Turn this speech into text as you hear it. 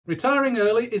Retiring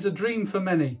early is a dream for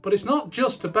many, but it's not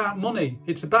just about money,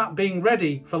 it's about being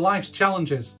ready for life's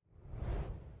challenges.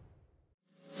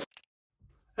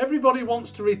 Everybody wants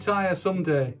to retire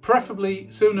someday, preferably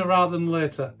sooner rather than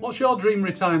later. What's your dream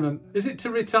retirement? Is it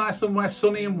to retire somewhere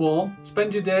sunny and warm,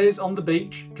 spend your days on the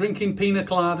beach, drinking pina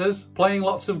coladas, playing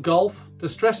lots of golf, the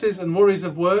stresses and worries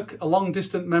of work a long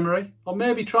distant memory? Or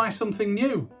maybe try something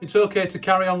new. It's okay to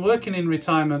carry on working in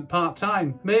retirement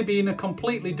part-time, maybe in a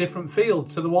completely different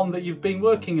field to the one that you've been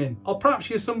working in. Or perhaps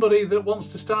you're somebody that wants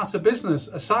to start a business,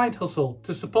 a side hustle,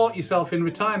 to support yourself in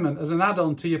retirement as an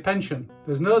add-on to your pension.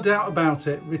 There's no doubt about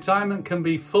it, retirement can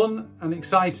be fun and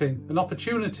exciting, an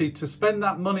opportunity to spend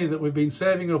that money that we've been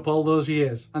saving up all those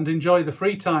years and enjoy the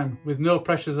free time with no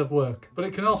pressures of work. But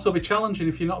it can also be challenging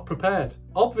if you're not prepared.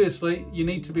 Obviously, you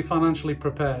need to be financially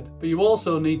prepared, but you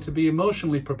also need to be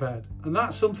emotionally prepared. And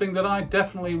that's something that I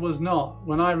definitely was not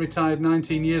when I retired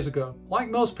 19 years ago. Like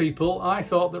most people, I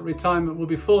thought that retirement would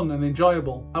be fun and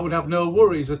enjoyable. I would have no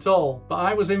worries at all, but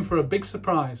I was in for a big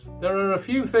surprise. There are a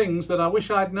few things that I wish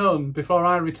I'd known before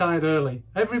I retired early.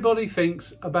 Everybody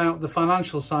thinks about the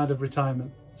financial side of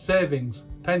retirement: savings,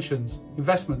 pensions,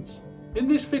 investments. In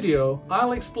this video,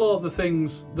 I'll explore the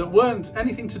things that weren't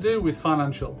anything to do with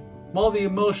financial, more the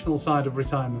emotional side of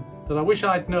retirement that I wish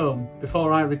I'd known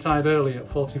before I retired early at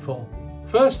 44.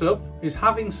 First up is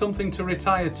having something to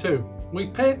retire to. We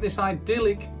paint this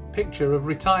idyllic picture of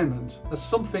retirement as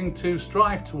something to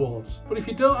strive towards. But if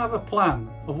you don't have a plan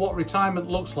of what retirement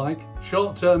looks like,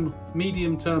 short term,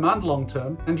 medium term and long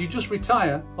term, and you just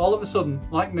retire, all of a sudden,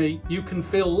 like me, you can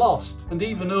feel lost and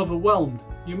even overwhelmed.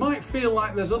 You might feel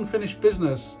like there's unfinished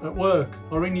business at work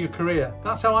or in your career.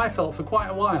 That's how I felt for quite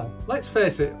a while. Let's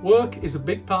face it, work is a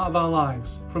big part of our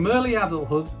lives. From early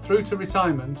adulthood through to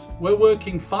retirement, we're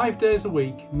working 5 days a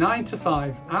week, 9 to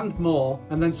 5 and more,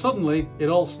 and then suddenly it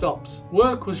all stops.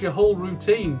 Work was your whole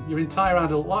routine, your entire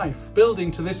adult life, building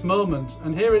to this moment,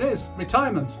 and here it is,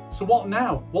 retirement. So what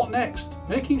now? What next?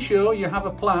 Making sure you have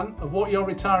a plan of what you're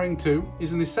retiring to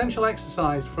is an essential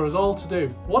exercise for us all to do.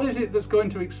 What is it that's going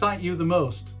to excite you the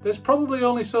most? There's probably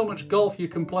only so much golf you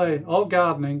can play, or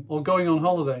gardening, or going on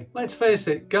holiday. Let's face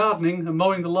it, gardening and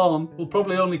mowing the lawn will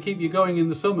probably only keep you going in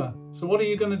the summer. So what are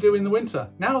you going to do in the winter?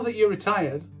 Now that you're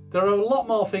retired, there are a lot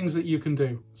more things that you can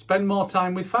do. Spend more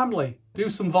time with family. Do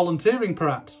some volunteering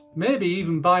perhaps. Maybe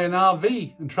even buy an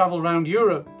RV and travel around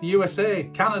Europe, the USA,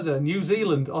 Canada, New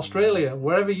Zealand, Australia,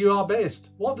 wherever you are based.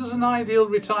 What does an ideal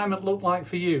retirement look like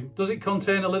for you? Does it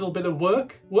contain a little bit of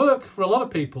work? Work, for a lot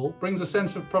of people, brings a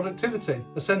sense of productivity,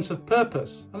 a sense of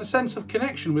purpose, and a sense of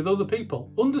connection with other people.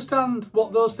 Understand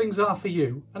what those things are for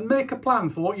you and make a plan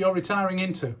for what you're retiring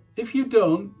into. If you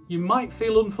don't, you might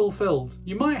feel unfulfilled.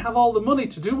 You might have all the money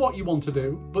to do what you want to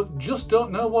do, but just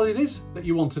don't know what it is that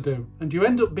you want to do. And you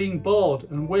end up being bored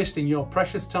and wasting your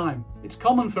precious time. It's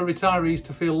common for retirees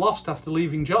to feel lost after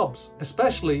leaving jobs,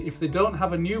 especially if they don't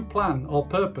have a new plan or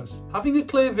purpose. Having a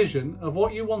clear vision of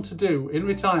what you want to do in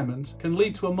retirement can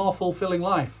lead to a more fulfilling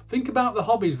life. Think about the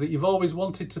hobbies that you've always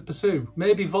wanted to pursue,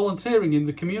 maybe volunteering in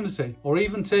the community or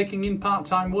even taking in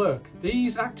part-time work.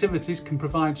 These activities can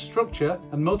provide structure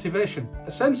and motivation.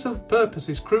 A sense of purpose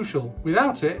is crucial.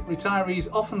 Without it, retirees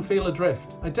often feel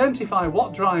adrift. Identify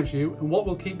what drives you and what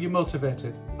will keep you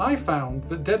motivated. I found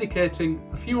that dedicating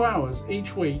a few hours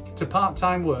each week to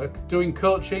part-time work, doing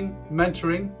coaching,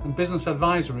 mentoring and business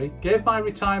advisory gave my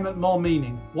retirement more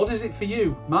meaning. What is it for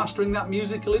you? Mastering that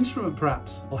musical instrument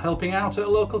perhaps? Or helping out at a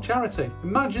local charity?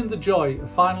 Imagine the joy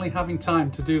of finally having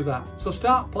time to do that. So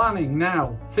start planning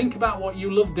now. Think about what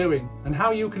you love doing and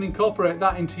how you can incorporate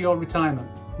that into your retirement.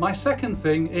 My second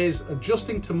thing is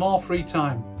adjusting to more free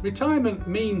time. Retirement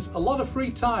means a lot of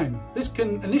free time. This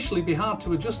can initially be hard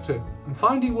to adjust to, and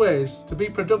finding ways to be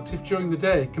productive during the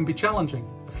day can be challenging.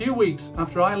 A few weeks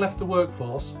after I left the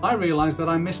workforce, I realised that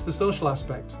I missed the social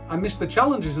aspect. I missed the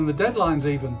challenges and the deadlines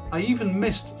even. I even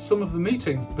missed some of the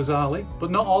meetings, bizarrely,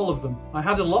 but not all of them. I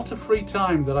had a lot of free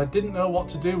time that I didn't know what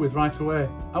to do with right away.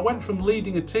 I went from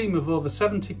leading a team of over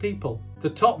 70 people, the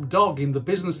top dog in the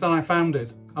business that I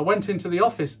founded. I went into the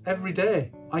office every day.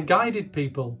 I guided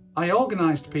people. I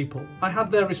organised people. I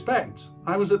had their respect.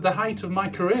 I was at the height of my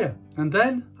career. And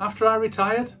then, after I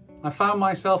retired, I found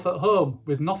myself at home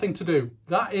with nothing to do.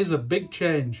 That is a big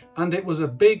change, and it was a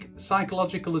big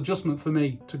psychological adjustment for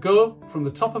me to go from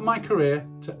the top of my career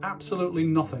to absolutely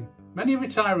nothing. Many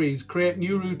retirees create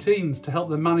new routines to help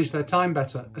them manage their time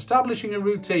better. Establishing a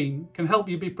routine can help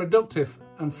you be productive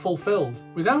and fulfilled.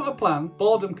 Without a plan,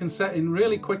 boredom can set in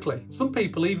really quickly. Some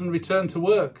people even return to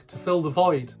work to fill the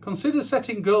void. Consider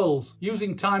setting goals,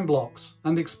 using time blocks,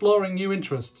 and exploring new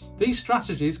interests. These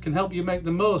strategies can help you make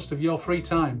the most of your free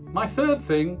time. My third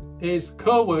thing is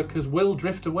co-workers will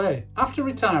drift away. After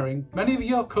retiring, many of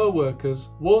your co-workers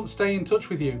won't stay in touch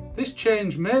with you. This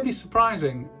change may be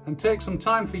surprising and take some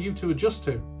time for you to adjust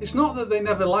to. It's not that they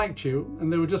never liked you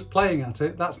and they were just playing at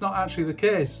it. That's not actually the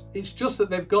case. It's just that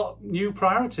they've got new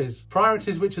priorities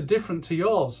which are different to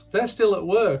yours. They're still at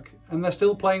work and they're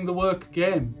still playing the work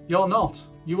game. You're not.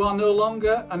 You are no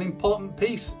longer an important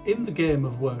piece in the game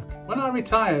of work. When I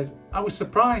retired, I was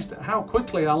surprised at how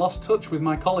quickly I lost touch with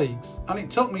my colleagues, and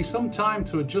it took me some time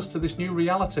to adjust to this new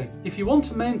reality. If you want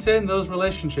to maintain those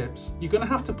relationships, you're going to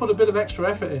have to put a bit of extra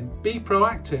effort in. Be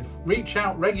proactive, reach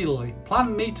out regularly,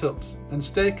 plan meetups, and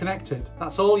stay connected.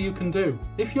 That's all you can do.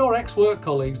 If your ex-work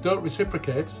colleagues don't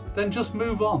reciprocate, then just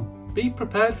move on. Be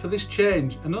prepared for this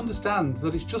change and understand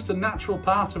that it's just a natural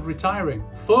part of retiring.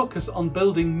 Focus on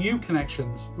building new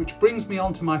connections, which brings me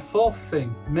on to my fourth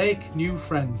thing: make new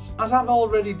friends. As I've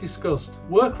already discussed,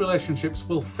 work relationships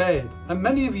will fade, and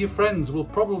many of your friends will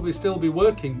probably still be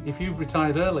working if you've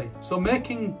retired early. So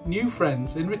making new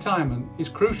friends in retirement is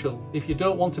crucial if you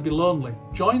don't want to be lonely.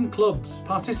 Join clubs,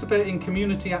 participate in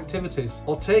community activities,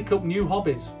 or take up new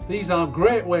hobbies. These are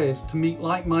great ways to meet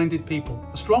like-minded people.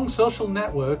 A strong social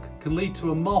network can lead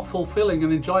to a more fulfilling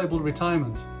and enjoyable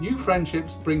retirement. New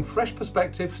friendships bring fresh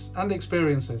perspectives and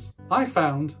experiences. I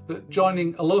found that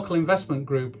joining a local investment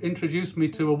group introduced me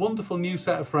to a wonderful new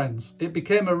set of friends. It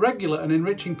became a regular and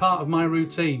enriching part of my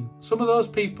routine. Some of those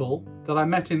people that I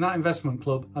met in that investment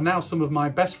club are now some of my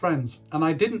best friends, and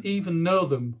I didn't even know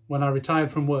them when I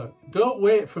retired from work. Don't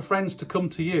wait for friends to come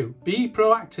to you. Be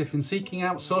proactive in seeking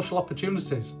out social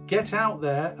opportunities. Get out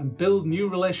there and build new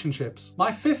relationships.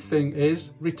 My fifth thing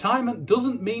is retirement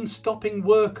doesn't mean stopping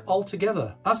work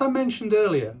altogether. As I mentioned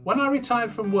earlier, when I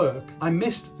retired from work, I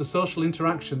missed the social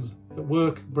interactions that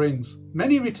work brings.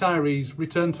 Many retirees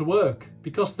return to work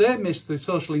because they miss the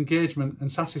social engagement and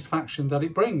satisfaction that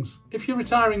it brings. If you're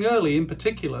retiring early in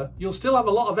particular, you'll still have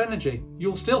a lot of energy.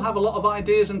 You'll still have a lot of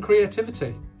ideas and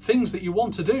creativity, things that you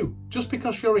want to do. Just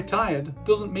because you're retired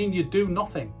doesn't mean you do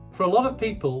nothing. For a lot of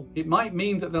people, it might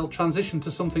mean that they'll transition to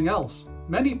something else.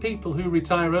 Many people who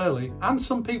retire early, and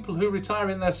some people who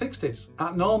retire in their 60s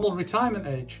at normal retirement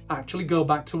age, actually go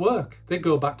back to work. They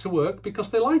go back to work because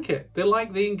they like it. They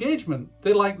like the engagement.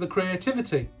 They like the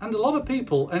creativity. And a lot of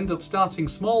people end up starting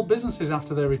small businesses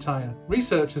after they retire.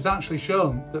 Research has actually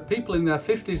shown that people in their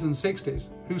 50s and 60s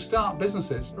who start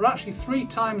businesses are actually 3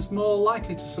 times more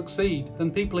likely to succeed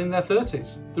than people in their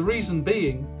 30s. The reason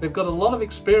being, they've got a lot of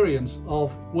experience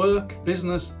of work,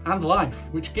 business, and life,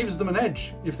 which gives them an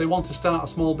edge if they want to start a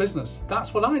small business.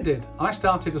 That's what I did. I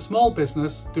started a small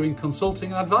business doing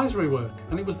consulting and advisory work,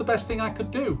 and it was the best thing I could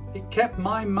do. It kept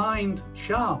my mind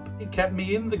sharp. It kept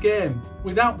me in the game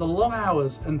without the long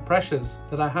hours and pressures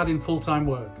that I had in full-time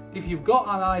work. If you've got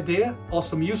an idea or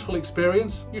some useful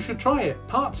experience, you should try it.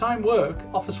 Part-time work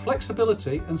offers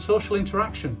flexibility and social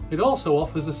interaction. It also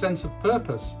offers a sense of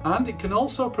purpose, and it can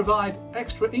also provide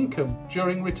extra income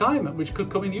during retirement, which could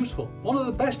come in useful. One of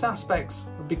the best aspects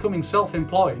of becoming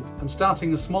self-employed and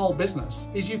starting a small business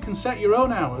is you can set your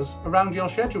own hours around your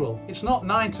schedule. It's not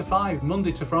 9 to 5,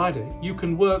 Monday to Friday. You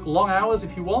can work long hours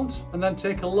if you want, and then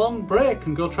take a long break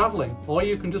and go traveling. Or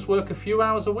you can just work a few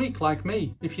hours a week like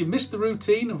me. If you miss the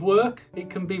routine of work, it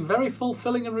can be very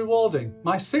fulfilling and rewarding.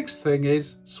 My sixth thing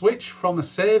is switch from a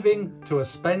saving to a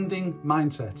spending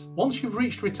mindset. Once you've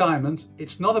reached retirement,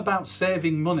 it's not about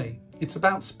saving money. It's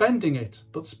about spending it,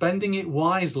 but spending it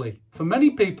wisely. For many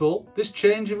people, this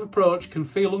change of approach can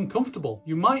feel uncomfortable.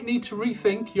 You might need to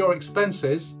rethink your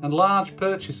expenses and large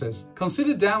purchases.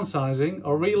 Consider downsizing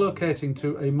or relocating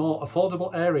to a more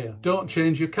affordable area. Don't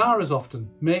change your car as often.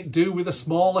 Make do with a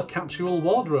smaller capsule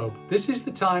wardrobe. This is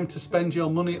the time to spend your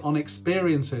money on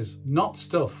experiences, not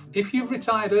stuff. If you've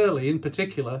retired early in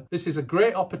particular, this is a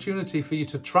great opportunity for you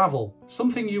to travel,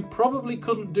 something you probably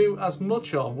couldn't do as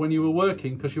much of when you were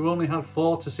working because you only had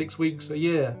 4 to 6 weeks a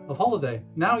year of holiday.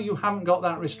 Now you haven't got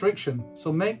that restriction,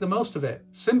 so make the most of it.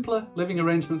 Simpler living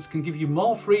arrangements can give you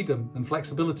more freedom and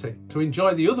flexibility to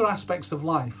enjoy the other aspects of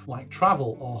life, like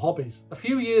travel or hobbies. A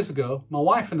few years ago, my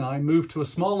wife and I moved to a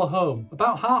smaller home,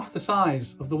 about half the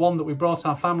size of the one that we brought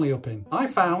our family up in. I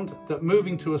found that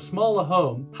moving to a smaller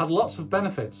home had lots of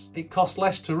benefits. It cost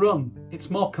less to run. It's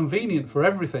more convenient for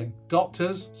everything.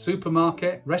 Doctors,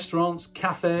 supermarket, restaurants,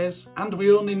 cafes, and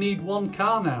we only need 1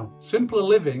 car now. Simpler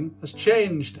living has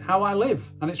changed how I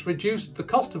live, and it's reduced the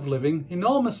cost of living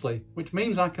enormously, which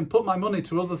means I can put my money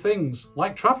to other things,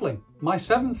 like travelling. My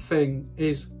 7th thing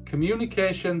is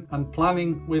communication and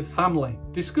planning with family.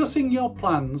 Discussing your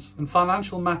plans and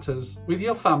financial matters with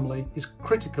your family is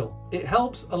critical. It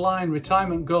helps align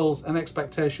retirement goals and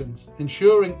expectations,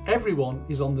 ensuring everyone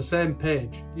is on the same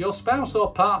page. Your spouse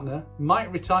or partner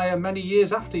might retire many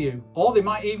years after you, or they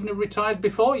might even have retired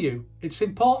before you. It's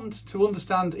important to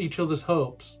understand each other's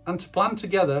hopes and to plan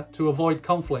together to avoid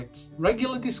conflicts.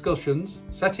 Regular discussions,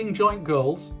 setting joint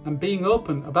goals, and being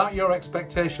open about your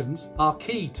expectations are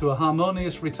key to a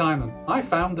harmonious retirement. I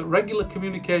found that regular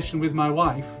communication with my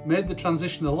wife made the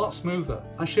transition a lot smoother.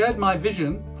 I shared my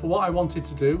vision for what I wanted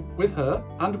to do with her,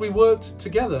 and we worked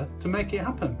together to make it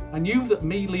happen. I knew that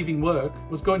me leaving work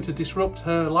was going to disrupt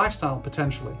her lifestyle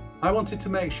potentially. I wanted to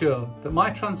make sure that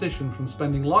my transition from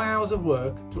spending long hours of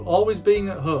work to always being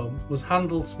at home was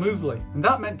handled smoothly, and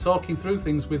that meant talking through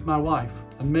things with my wife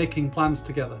and making plans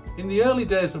together. In the early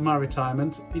days of my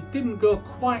retirement, it didn't go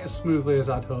quite as smoothly as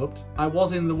I'd hoped. I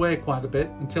was in the way quite a bit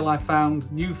until I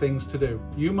found new things to do.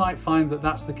 You might find that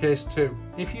that's the case too.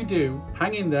 If you do,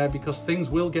 hang in there because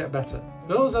things will get better.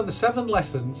 Those are the 7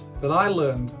 lessons that I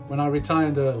learned when I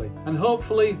retired early, and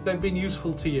hopefully they've been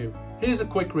useful to you. Here's a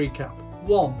quick recap.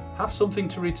 1. Have something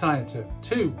to retire to.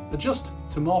 2. Adjust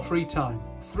to more free time.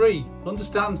 3.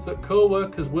 Understand that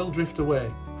co-workers will drift away.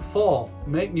 4.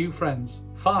 Make new friends.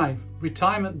 5.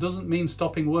 Retirement doesn't mean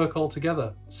stopping work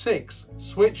altogether. 6.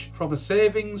 Switch from a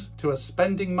savings to a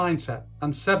spending mindset.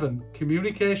 And 7.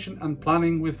 Communication and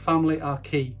planning with family are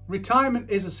key. Retirement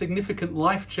is a significant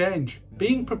life change.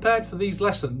 Being prepared for these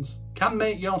lessons can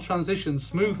make your transition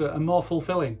smoother and more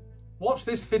fulfilling. Watch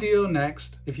this video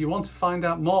next if you want to find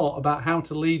out more about how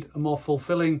to lead a more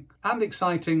fulfilling and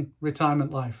exciting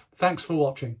retirement life. Thanks for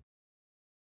watching.